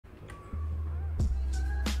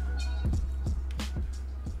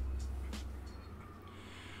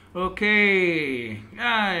Okay,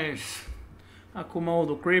 guys,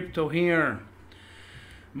 Akumodo Crypto here.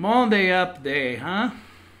 Monday update, huh?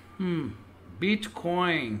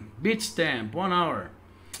 Bitcoin, Bitstamp, 1 hour.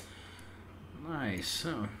 Nice.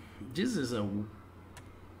 This is a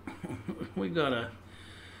we gotta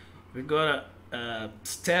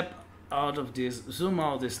step out of this, zoom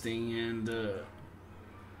out this thing,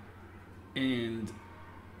 and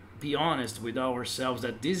be honest with ourselves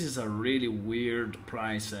that this is a really weird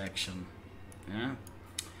price action. Yeah.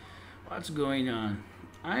 What's going on?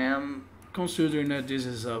 I am considering that this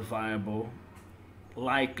is a viable,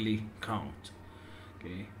 likely count.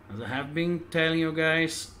 Okay, as I have been telling you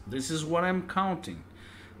guys, this is what I'm counting.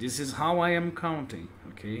 This is how I am counting.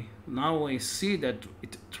 Okay, now I see that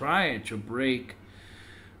it tried to break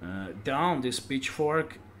down this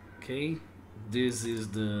pitchfork. Okay, this is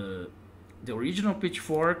the original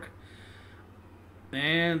pitchfork,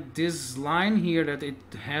 and this line here that it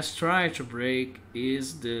has tried to break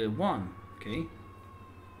is the one. Okay,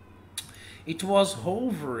 it was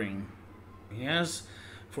hovering, yes,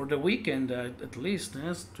 for the weekend at least,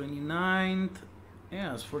 yes, 29th,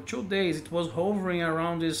 yes, for 2 days it was hovering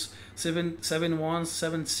around this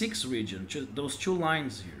 77176 region, those two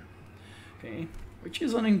lines here. Okay, which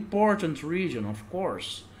is an important region, of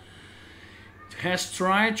course. It has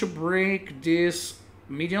tried to break this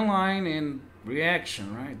median line in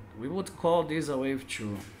reaction, right? We would call this a wave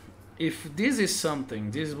 2. If this is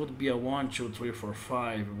something, this would be a 1, 2, 3, 4,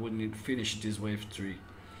 5. We wouldn't finish this wave 3.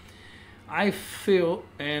 I feel,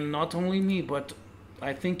 and not only me, but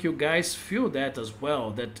I think you guys feel that as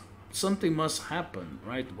well, that something must happen,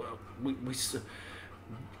 right? Well, we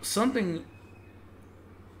something,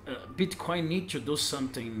 Bitcoin need to do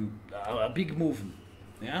something, a big move,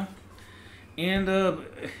 yeah. And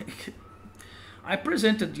I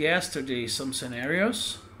presented yesterday some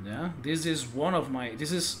scenarios. Yeah, this is one of my.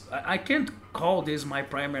 This is I can't call this my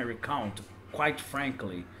primary count, quite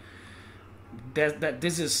frankly. That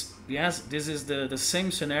this is, yes, this is the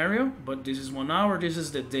same scenario, but this is 1 hour. This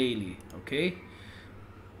is the daily. Okay,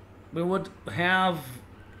 we would have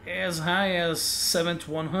as high as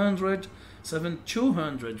 7,100,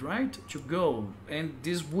 7,200, right, to go, and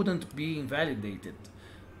this wouldn't be invalidated.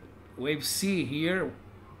 Wave C here,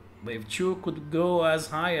 wave 2 could go as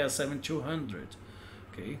high as 7,200.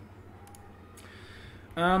 Okay.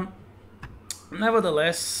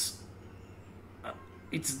 Nevertheless,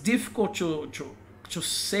 it's difficult to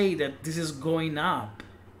say that this is going up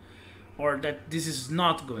or that this is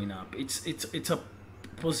not going up. It's a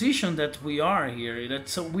position that we are here.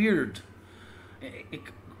 That's a weird.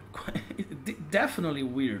 Definitely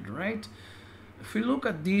weird, right? If we look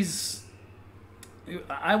at these,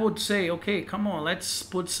 I would say, okay, come on, let's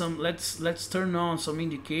put some, let's turn on some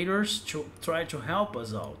indicators to try to help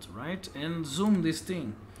us out, right? And zoom this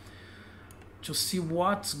thing to see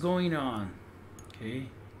what's going on.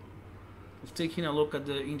 Okay, taking a look at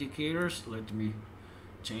the indicators. Let me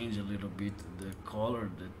change a little bit the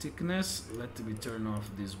color, the thickness. Let me turn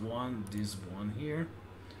off this one here.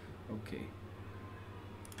 Okay,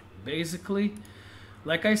 basically,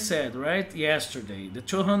 like I said, right, yesterday, the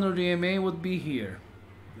 200 EMA would be here.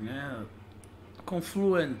 Yeah,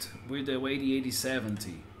 confluent with the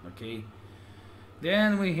 80-80-70. Okay,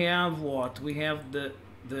 then we have what? We have the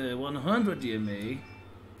 100 EMA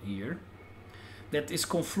here that is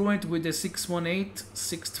confluent with the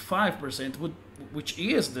 618-65%, which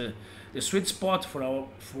is the sweet spot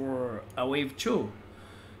for a wave 2.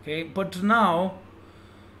 Okay, but now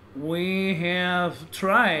we have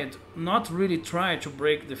tried, not really tried to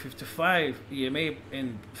break the 55 EMA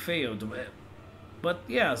and failed, but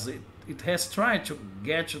yes, it has tried to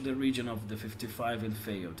get to the region of the 55 and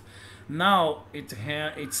failed. Now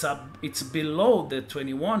it's below the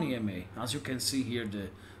 21 EMA, as you can see here, the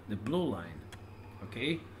blue line.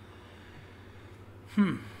 Okay.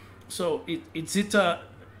 So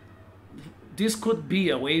this could be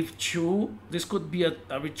a wave 2. This could be a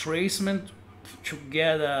retracement to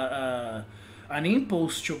get an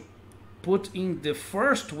impulse to put in the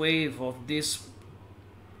first wave of this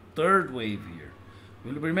third wave here.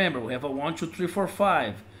 Remember, we have a 1, 2, 3, 4,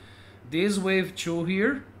 5. This wave 2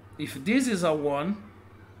 here, if this is a 1,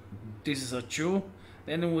 this is a 2,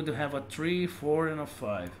 then we would have a 3, 4, and a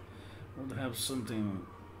 5. We would have something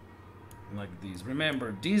like this.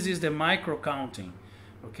 Remember, this is the micro counting.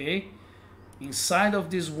 Okay, inside of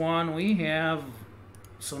this one we have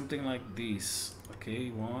something like this. Okay,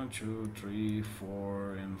 1, 2, 3,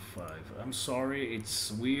 4, and 5. I'm sorry,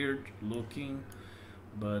 it's weird looking,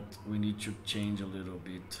 but we need to change a little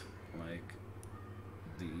bit like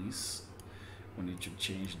this. We need to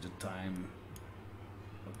change the time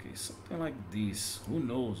Okay, something like this. Who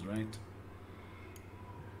knows, right?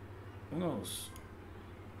 Who knows?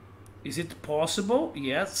 Is it possible?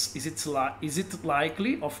 Yes. Is it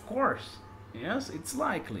likely? Of course. Yes, it's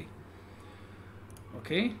likely.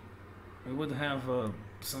 Okay, we would have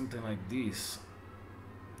something like this.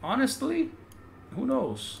 Honestly, who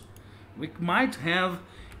knows? We might have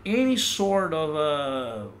any sort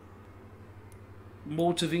of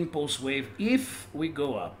motive impulse wave if we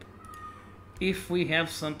go up. If we have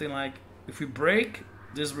something like, if we break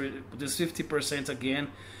this 50% again,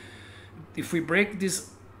 if we break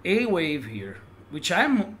this A wave here, which I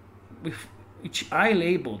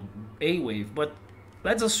labeled A wave, but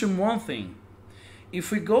let's assume one thing. If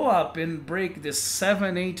we go up and break this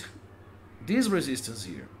 7-8, this resistance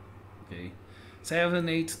here, okay,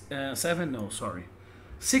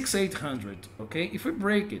 6-800, okay, if we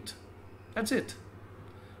break it, that's it.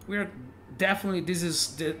 We are definitely,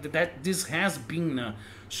 this has been a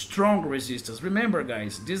strong resistance. Remember,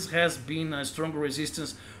 guys, this has been a strong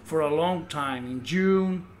resistance for a long time. In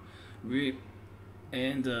June,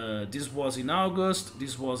 this was in August,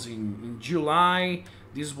 this was in July,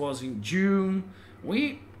 this was in June.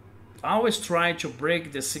 We always try to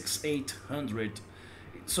break the 6-800,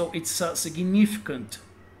 so it's a significant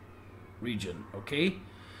region, okay?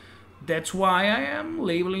 That's why I am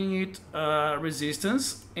labeling it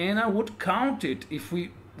resistance, and I would count it if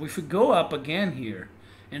we go up again here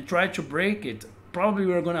and try to break it. Probably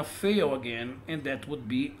we're gonna fail again, and that would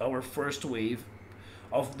be our first wave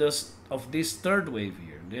of this third wave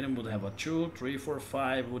here. Then we would have a 2, 3, 4,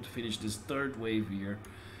 5. Would finish this third wave here.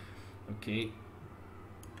 Okay.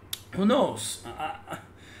 Who knows?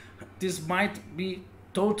 This might be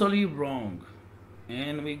totally wrong,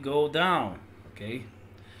 and we go down. Okay.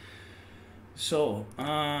 So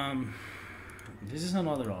this is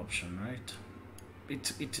another option, right?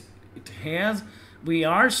 It has. We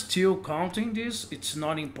are still counting this. It's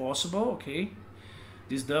not impossible. Okay.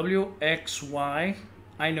 This WXY.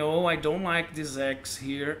 I know I don't like this X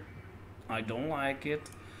here. I don't like it,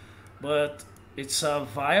 but it's a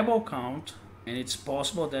viable count, and it's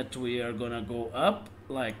possible that we are gonna go up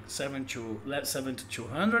like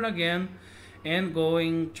 7-200 again, and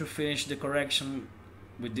going to finish the correction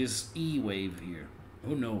with this E wave here.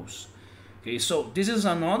 Who knows? Okay, so this is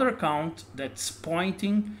another count that's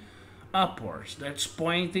pointing upwards. That's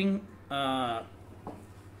pointing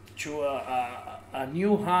to a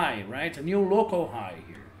new high, right? A new local high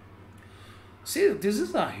here. See, this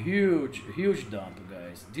is a huge dump,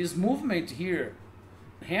 guys. This movement here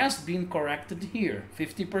has been corrected here,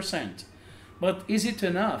 50%. But is it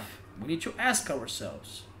enough? We need to ask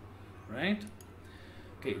ourselves, right?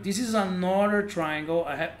 Okay, this is another triangle.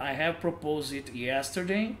 I have proposed it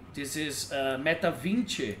yesterday. This is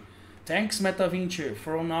MetaVinci. Thanks, MetaVinci,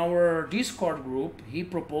 from our Discord group. He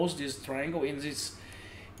proposed this triangle, and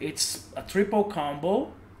it's a triple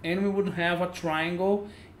combo, and we would have a triangle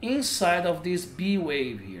inside of this B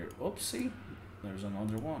wave here. Oopsie, there's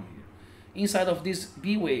another one here. Inside of this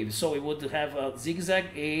B wave, so we would have a zigzag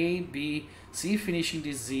A, B, C, finishing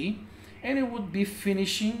this Z, and it would be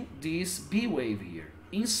finishing this B wave here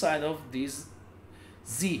inside of this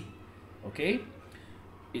Z. Okay,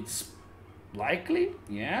 it's likely,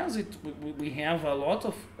 yes. We have a lot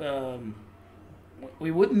of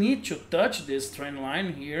we would need to touch this trend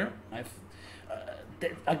line here.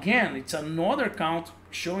 Again, it's another count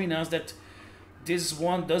showing us that this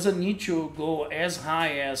one doesn't need to go as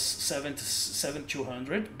high as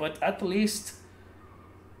 7,200, but at least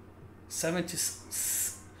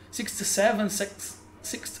 67,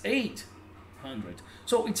 6,800.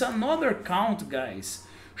 So it's another count, guys,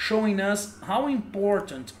 showing us how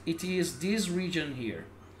important it is, this region here,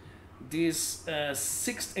 this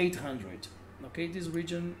 6,800. Okay, this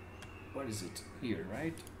region, what is it here,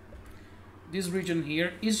 right? This region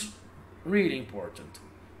here is really important.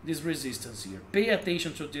 This resistance here. Pay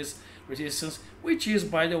attention to this resistance, which is,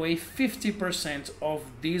 by the way, 50% of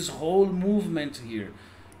this whole movement here.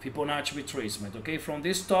 Fibonacci retracement. Okay, from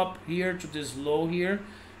this top here to this low here,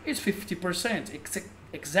 it's 50%.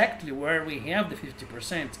 Exactly where we have the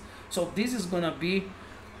 50%. So this is gonna be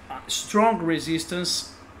a strong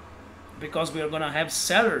resistance, because we are gonna have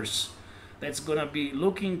sellers that's gonna be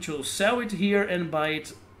looking to sell it here and buy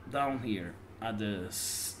it down here at the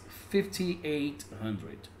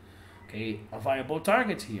 5,800. Okay, a viable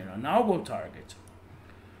target here, an algo target.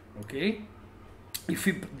 Okay,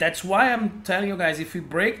 that's why I'm telling you guys, if we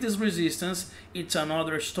break this resistance, it's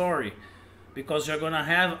another story, because we're gonna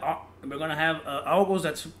have algos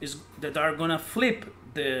that are gonna flip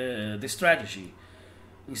the strategy.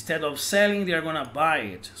 Instead of selling, they are gonna buy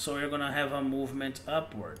it. So you're gonna have a movement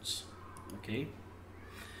upwards. Okay.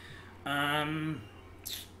 Um,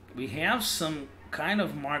 we have some kind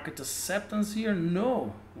of market acceptance here.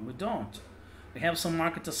 No, we don't. We have some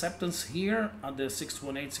market acceptance here at the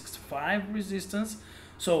 61865 resistance.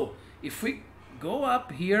 So if we go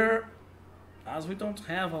up here, as we don't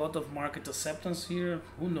have a lot of market acceptance here,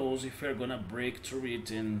 who knows if we're gonna break through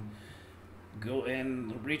it and go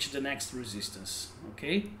and reach the next resistance.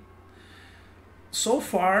 Okay, so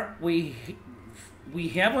far we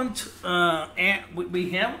haven't we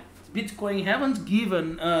have Bitcoin haven't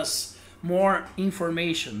given us more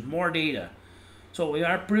information, more data. So we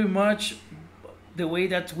are pretty much the way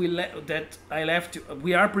that I left.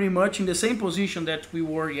 We are pretty much in the same position that we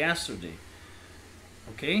were yesterday.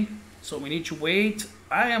 Okay, so we need to wait.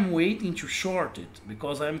 I am waiting to short it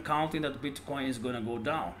because I'm counting that Bitcoin is gonna go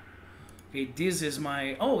down. Okay, this is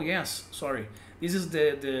my, oh yes, sorry, this is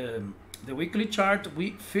the weekly chart.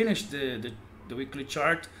 We finished the weekly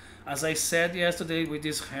chart, as I said yesterday, with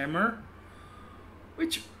this hammer,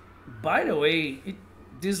 which, by the way,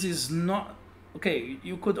 this is not okay.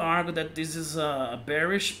 You could argue that this is a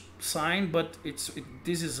bearish sign, but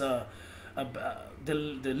this is the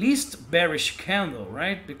least bearish candle,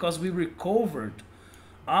 right? Because we recovered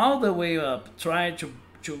all the way up, tried to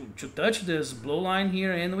touch this blue line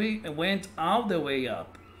here, and we went all the way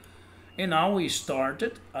up. And now we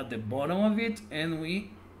started at the bottom of it, and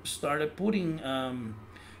we started putting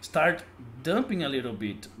start dumping a little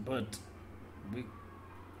bit, but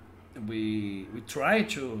we try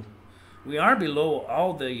to, we are below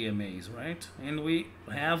all the EMAs, right? And we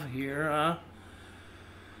have here a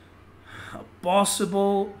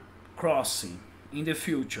possible crossing in the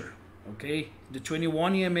future. Okay, the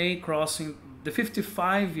 21 EMA crossing the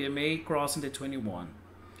 55 EMA, crossing the 21.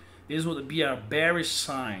 This would be a bearish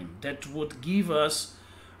sign that would give us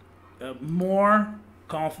more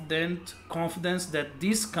confidence that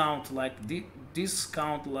discount like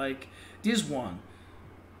this one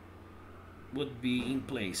would be in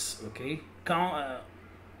place. Okay, let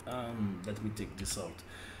me take this out.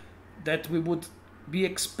 That we would be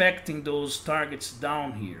expecting those targets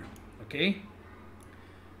down here. Okay,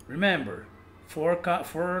 remember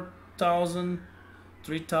 4,000,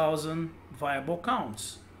 3,000 viable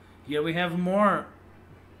counts. Here we have more.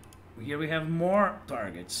 Here we have more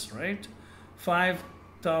targets, right?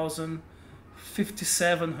 5,000,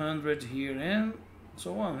 5,700 here, and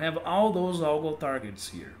so on. We have all those algo targets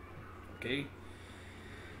here. Okay,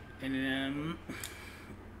 and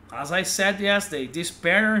as I said yesterday, this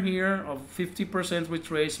pattern here of 50%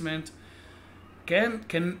 retracement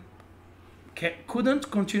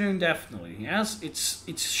couldn't continue indefinitely. Yes,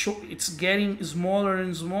 it's getting smaller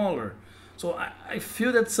and smaller. So I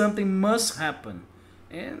feel that something must happen.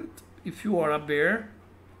 And if you are a bear,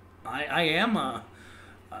 I am a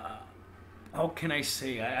how can I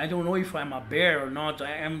say? I don't know if I'm a bear or not.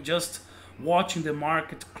 I am just watching the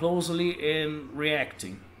market closely and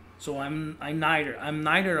reacting. So I'm neither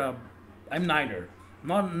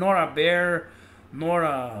nor a bear nor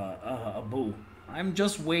a bull. I'm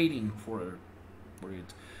just waiting for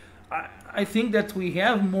it. I think that we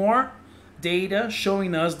have more data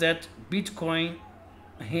showing us that Bitcoin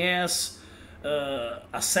has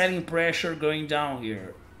a selling pressure going down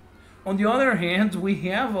here. On the other hand, we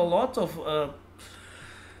have a lot of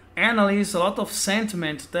analysts, a lot of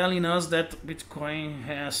sentiment telling us that Bitcoin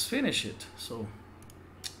has finished it. So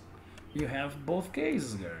you have both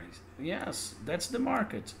cases, guys. Yes, that's the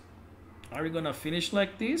market. Are we gonna finish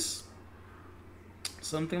like this?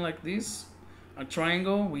 Something like this? A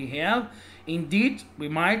triangle? We have. Indeed, we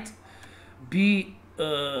might be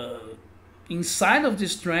inside of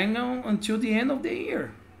this triangle until the end of the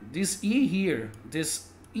year. This E here, this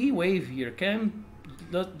E wave here, can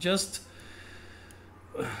just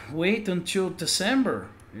wait until December.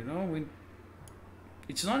 You know,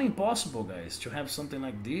 it's not impossible, guys, to have something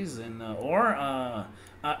like this, and or a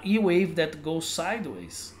E wave that goes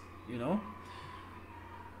sideways. You know,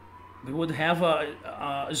 we would have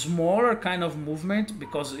a smaller kind of movement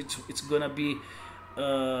because it's gonna be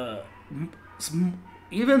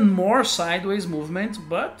even more sideways movement,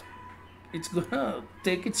 but it's gonna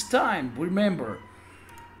take its time. Remember,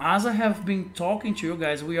 as I have been talking to you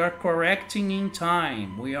guys, we are correcting in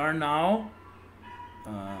time. We are now,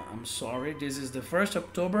 I'm sorry, this is the 1st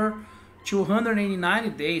October,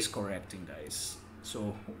 289 days correcting, guys.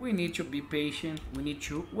 So we need to be patient. We need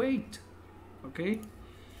to wait. Okay?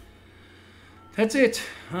 That's it.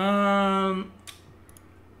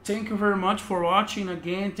 Thank you very much for watching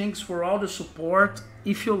again. Thanks for all the support.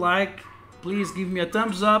 If you like, please give me a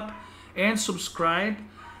thumbs up and subscribe.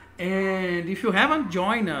 And if you haven't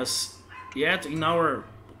joined us yet in our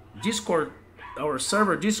Discord, our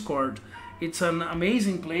server Discord, It's an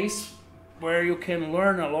amazing place where you can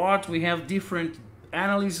learn a lot. We have different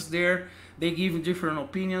analysts there. They give different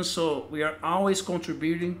opinions, so we are always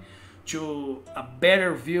contributing to a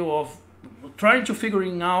better view of trying to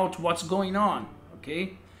figuring out what's going on,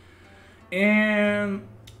 okay? And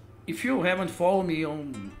if you haven't followed me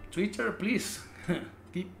on Twitter, please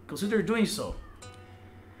consider doing so.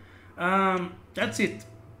 That's it.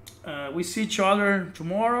 We see each other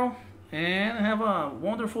tomorrow, and have a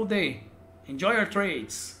wonderful day. Enjoy your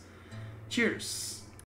trades. Cheers.